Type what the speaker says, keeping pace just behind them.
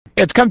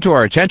It's come to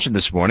our attention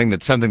this morning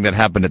that something that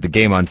happened at the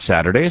game on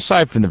Saturday,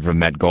 aside from the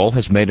Vermette goal,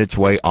 has made its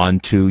way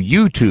onto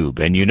YouTube.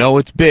 And you know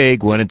it's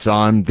big when it's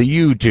on the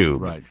YouTube.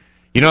 Right.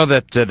 You know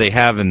that they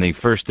have in the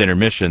first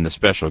intermission the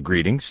special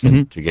greetings.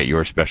 To get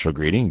your special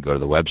greeting, you go to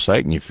the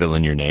website and you fill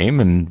in your name,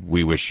 and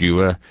we wish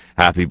you a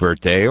happy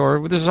birthday,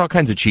 or there's all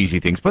kinds of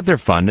cheesy things, but they're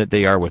fun.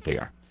 They are what they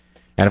are.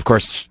 And, of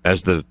course,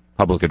 as the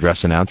public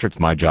address announcer, it's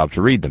my job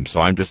to read them. So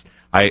I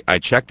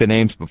check the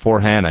names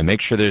beforehand. I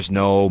make sure there's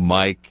no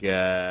Mike,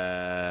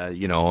 any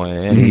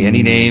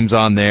names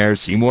on there,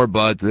 Seymour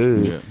Butt.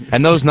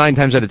 And those 9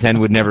 times out of 10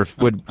 would,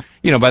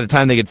 by the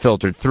time they get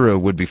filtered through,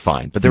 would be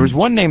fine. But there was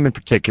one name in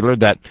particular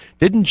that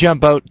didn't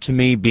jump out to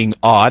me being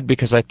odd,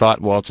 because I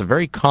thought, well, it's a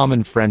very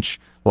common French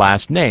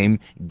last name,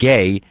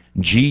 Gay,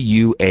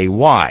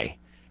 G-U-A-Y.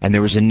 And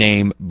there was a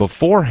name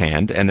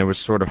beforehand, and there was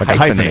sort of like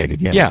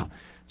hyphenated. Yeah.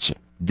 So,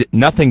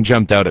 nothing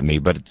jumped out at me,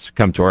 but it's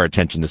come to our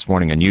attention this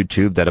morning on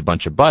YouTube that a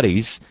bunch of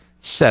buddies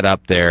set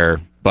up their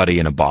buddy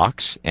in a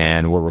box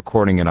and were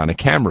recording it on a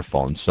camera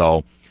phone.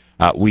 So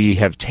we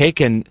have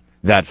taken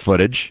that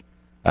footage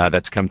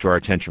that's come to our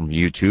attention from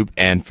YouTube,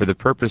 and for the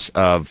purpose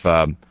of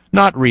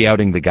not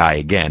re-outing the guy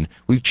again,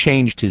 we've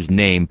changed his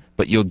name,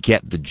 but you'll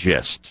get the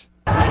gist.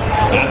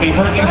 Happy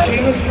birthday,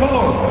 Seamus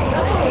Cole.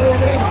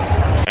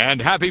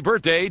 And happy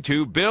birthday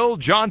to Bill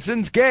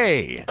Johnson's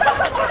Gay.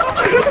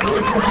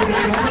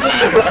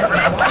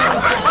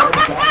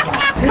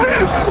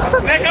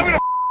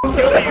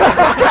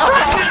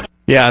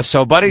 Yeah,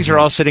 so buddies are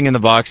all sitting in the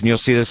box, and you'll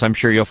see this. I'm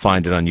sure you'll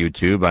find it on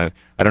YouTube. I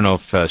don't know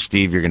if,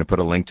 Steve, you're going to put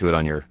a link to it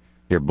on your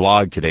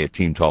blog today at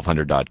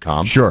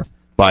team1200.com. Sure.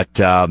 But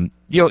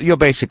you'll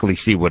basically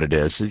see what it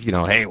is.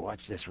 Hey,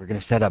 watch this. We're going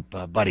to set up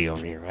Buddy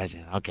over here. Right?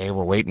 Okay,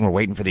 we're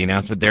waiting for the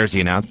announcement. There's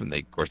the announcement.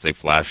 Of course, they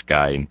flash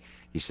Guy, and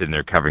he's sitting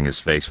there covering his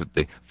face with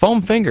the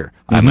foam finger,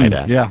 I might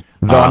add. Yeah.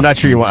 Though I'm not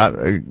sure you want,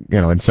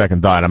 in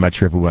second thought, I'm not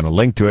sure if we want to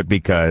link to it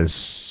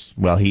because,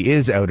 well, he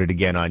is outed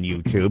again on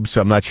YouTube,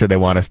 so I'm not sure they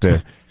want us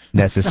to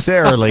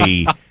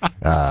necessarily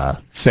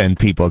send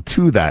people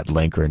to that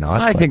link or not.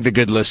 I think the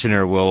good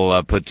listener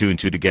will put 2 and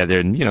 2 together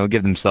and,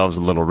 give themselves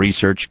a little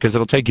research, because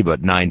it'll take you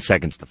about 9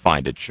 seconds to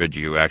find it should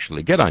you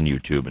actually get on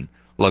YouTube and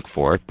look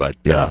for it. But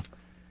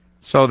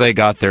so they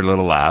got their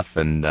little laugh,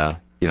 and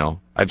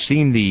I've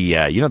seen the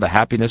the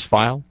happiness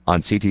file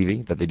on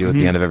CTV that they do at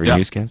the end of every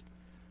newscast.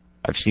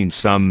 I've seen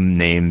some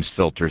names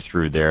filter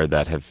through there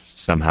that have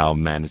somehow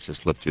managed to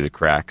slip through the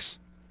cracks.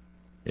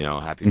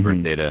 Happy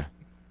birthday to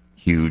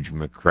Huge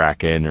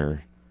McCracken,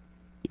 or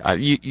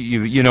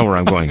you know where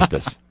I'm going with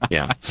this.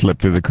 Yeah, slip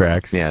through the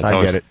cracks. Yeah,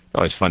 I get it. It's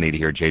always funny to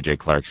hear J.J.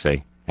 Clark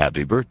say,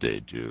 "Happy birthday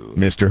to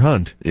Mr.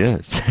 Hunt."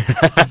 Yes.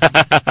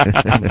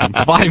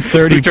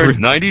 5:30. He turns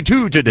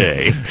 92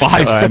 today.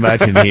 I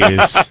imagine he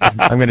is.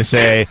 I'm going to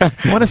say,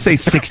 I want to say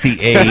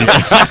 68.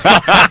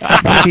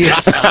 Maybe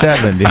it's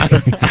 70.